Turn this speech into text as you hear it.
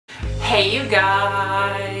Hey you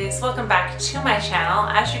guys! Welcome back to my channel.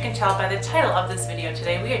 As you can tell by the title of this video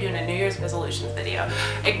today, we are doing a New Year's resolutions video.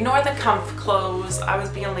 Ignore the comfy clothes. I was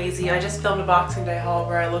being lazy. I just filmed a Boxing Day haul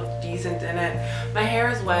where I looked decent in it. My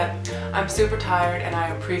hair is wet. I'm super tired and I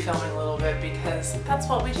am pre-filming a little bit because that's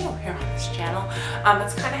what we do here on this channel.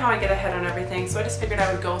 That's kind of how I get ahead on everything. So I just figured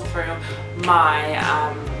I would go through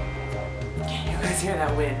my can you guys hear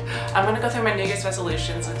that wind? I'm going to go through my New Year's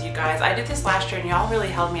resolutions with you guys. I did this last year and y'all really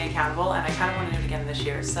held me accountable and I kind of want to do it again this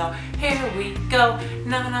year. So here we go.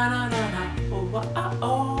 No.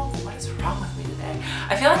 Oh, what is wrong with me today?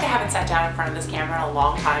 I feel like I haven't sat down in front of this camera in a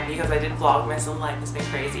long time because I did Vlogmas and life has been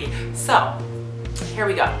crazy. So here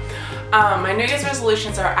we go. My New Year's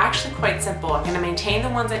resolutions are actually quite simple. I'm going to maintain the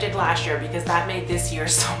ones I did last year because that made this year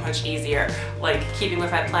so much easier. Like keeping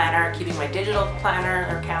with my planner, keeping my digital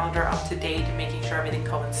planner or calendar up to date and making sure everything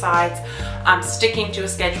coincides. Sticking to a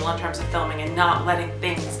schedule in terms of filming and not letting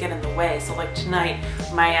things get in the way. So like tonight,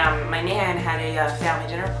 my nan had a family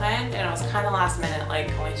dinner planned and it was kind of last minute,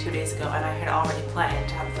 like only 2 days ago, and I had already planned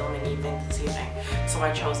to have a filming evening this evening. So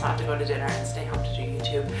I chose not to go to dinner and stay home to do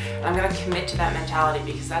YouTube. And I'm going to commit to that mentality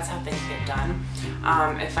because that's how things get done.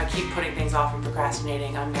 If I keep putting things off and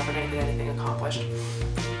procrastinating, I'm never going to get anything accomplished.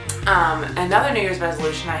 Another New Year's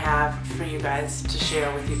resolution I have for you guys to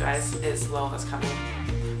share with you guys is Lola's coming.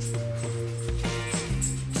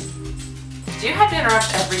 Do you have to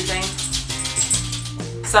interrupt everything?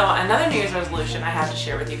 So another New Year's resolution I have to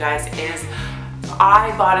share with you guys is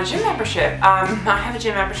I bought a gym membership. I have a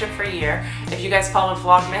gym membership for a year. If you guys followed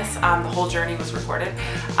Vlogmas, the whole journey was recorded.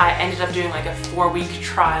 I ended up doing like a 4-week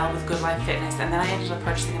trial with Goodridge Fitness, and then I ended up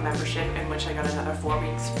purchasing a membership in which I got another 4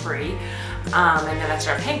 weeks free, and then I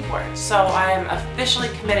started paying for it. So I am officially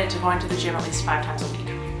committed to going to the gym at least 5 times a week.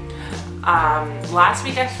 Last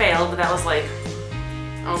week I failed, but that was like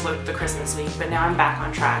the Christmas week, but now I'm back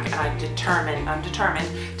on track and I'm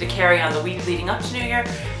determined to carry on the week leading up to New Year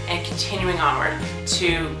and continuing onward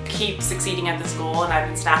to keep succeeding at this goal. And I've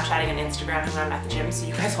been Snapchatting and Instagramming when I'm at the gym, so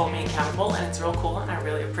you guys hold me accountable and it's real cool and I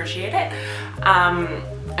really appreciate it.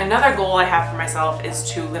 Another goal I have for myself is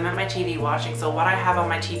to limit my TV watching. So what I have on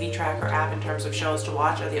my TV tracker app in terms of shows to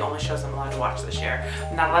watch are the only shows I'm allowed to watch this year.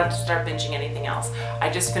 I'm not allowed to start binging anything else. I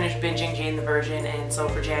just finished binging Jane the Virgin, and so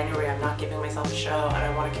for January I'm not giving myself a show, and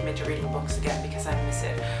I want to commit to reading books again because I miss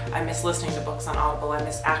it. I miss listening to books on Audible. I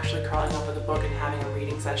miss actually curling up with a book and having a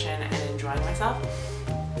reading session and enjoying myself.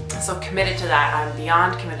 So committed to that. I'm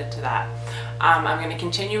beyond committed to that. I'm going to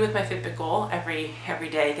continue with my Fitbit goal every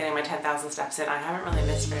day, getting my 10,000 steps in. I haven't really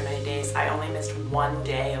missed very many days. I only missed 1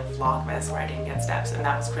 day of Vlogmas where I didn't get steps, and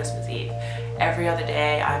that was Christmas Eve. Every other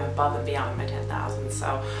day I'm above and beyond my 10,000,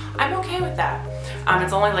 so I'm okay with that.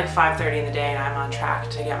 It's only like 5:30 in the day and I'm on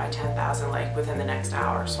track to get my 10,000 like within the next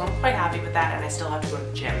hour, so I'm quite happy with that, and I still have to go to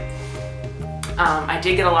the gym. I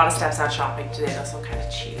did get a lot of steps out shopping today though, so I kind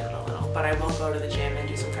of cheated a little, but I will go to the gym and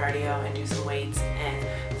do some cardio and do some weights and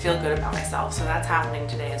feel good about myself, so that's happening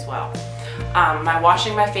today as well. My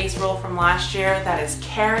washing my face rule from last year, that is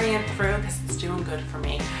carrying through because it's doing good for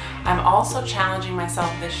me. I'm also challenging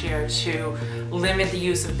myself this year to limit the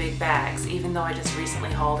use of big bags, even though I just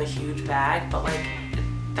recently hauled a huge bag, but like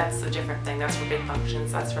that's a different thing. That's for big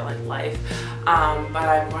functions, that's for like life. But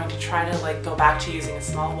I'm going to try to like go back to using a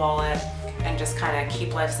small wallet and just kind of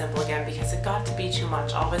keep life simple again because it got to be too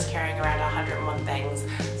much, always carrying around 101 things.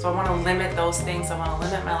 So I want to limit those things. I want to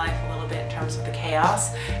limit my life a little bit in terms of the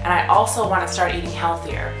chaos, and I also want to start eating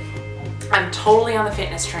healthier. I'm totally on the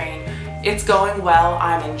fitness train. It's going well,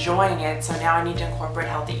 I'm enjoying it, so now I need to incorporate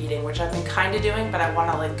healthy eating, which I've been kind of doing, but I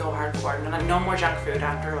want to like go hardcore. No more junk food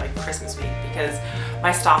after like Christmas week because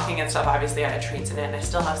my stocking and stuff, obviously I had treats in it and I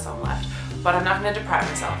still have some left. But I'm not going to deprive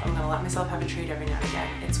myself. I'm going to let myself have a treat every now and again.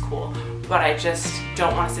 It's cool. But I just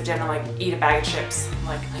don't want to sit down and like eat a bag of chips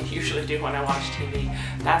like I usually do when I watch TV.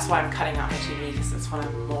 That's why I'm cutting out my TV, because it's when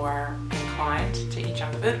I'm more inclined to eat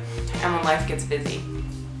junk food. And when life gets busy,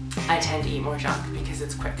 I tend to eat more junk because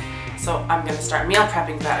it's quick. So I'm going to start meal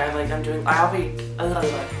prepping better. Like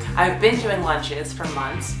I've been doing lunches for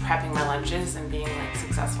months, prepping my lunches and being like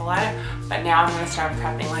successful at it. But now I'm going to start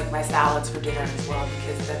prepping like my salads for dinner as well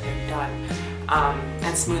because then they're done.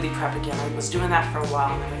 And smoothie prep again. I was doing that for a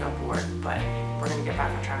while and then I got bored, but we're going to get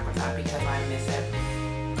back on track with that because I miss it.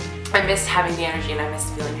 I miss having the energy and I miss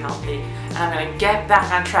feeling healthy, and I'm going to get back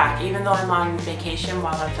on track. Even though I'm on vacation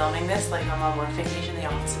while I'm filming this, like I'm on work vacation, the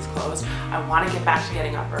office is closed, I want to get back to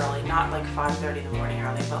getting up early, not like 5:30 in the morning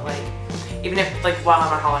early, but like even if like while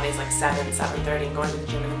I'm on holidays like 7:30 and going to the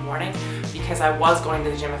gym in the morning, because I was going to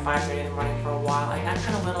the gym at 5:30 in the morning for a while and that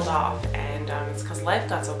kind of whittled off, and it's because life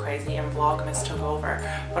got so crazy and Vlogmas took over.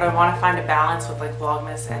 But I want to find a balance with like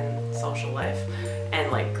Vlogmas and social life and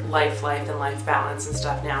like life and life balance and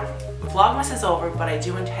stuff now. Vlogmas is over, but I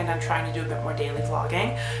do intend on trying to do a bit more daily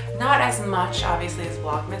vlogging. Not as much obviously as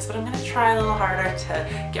Vlogmas, but I'm going to try a little harder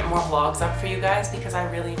to get more vlogs up for you guys because I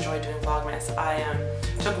really enjoy doing Vlogmas. I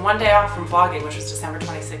took one day off from vlogging, which was December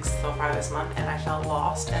 26th so far this month, and I felt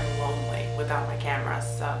lost and lonely without my camera,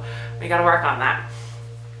 so we got to work on that.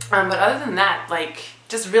 But other than that, like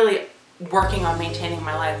just really working on maintaining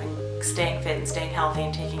my life and staying fit and staying healthy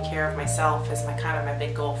and taking care of myself is my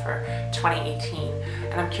big goal for 2018.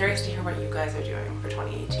 And I'm curious to hear what you guys are doing for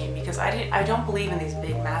 2018 because I don't believe in these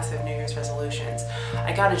big massive New Year's resolutions.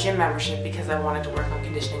 I got a gym membership because I wanted to work on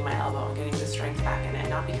conditioning my elbow and getting the strength back in it,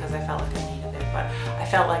 not because I felt like I needed it, but I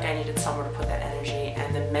felt like I needed somewhere to put that energy,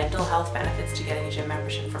 and the mental health benefits to getting a gym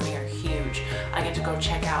membership for me are huge. I get to go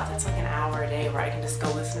check out, that's like an hour a day where I can just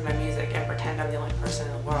go listen to my music and pretend I'm the only person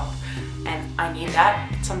in the world. And I need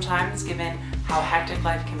that sometimes given how hectic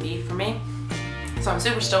life can be for me. So I'm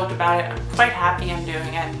super stoked about it. I'm quite happy I'm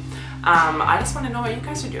doing it. I just want to know what you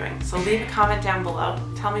guys are doing. So leave a comment down below.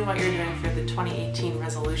 Tell me what you're doing for the 2018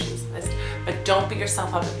 resolutions list. But don't beat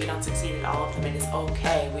yourself up if you don't succeed at all of them. It is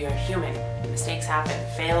okay. We are human. Mistakes happen.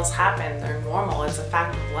 Fails happen. They're normal. It's a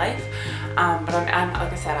fact of life. But I'm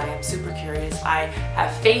like I said, I am super curious. I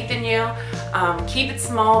have faith in you. Keep it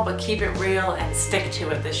small, but keep it real and stick to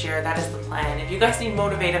it this year. That is the plan. If you guys need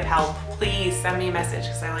motivative help, please send me a message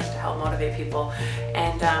because I like to help motivate people.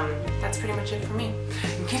 And that's pretty much it for me.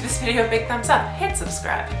 Give this video a big thumbs up, hit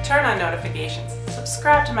subscribe, turn on notifications,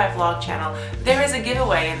 subscribe to my vlog channel. There is a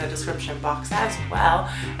giveaway in the description box as well.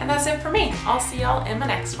 And that's it for me. I'll see y'all in my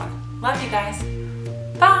next one. Love you guys.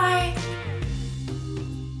 Bye!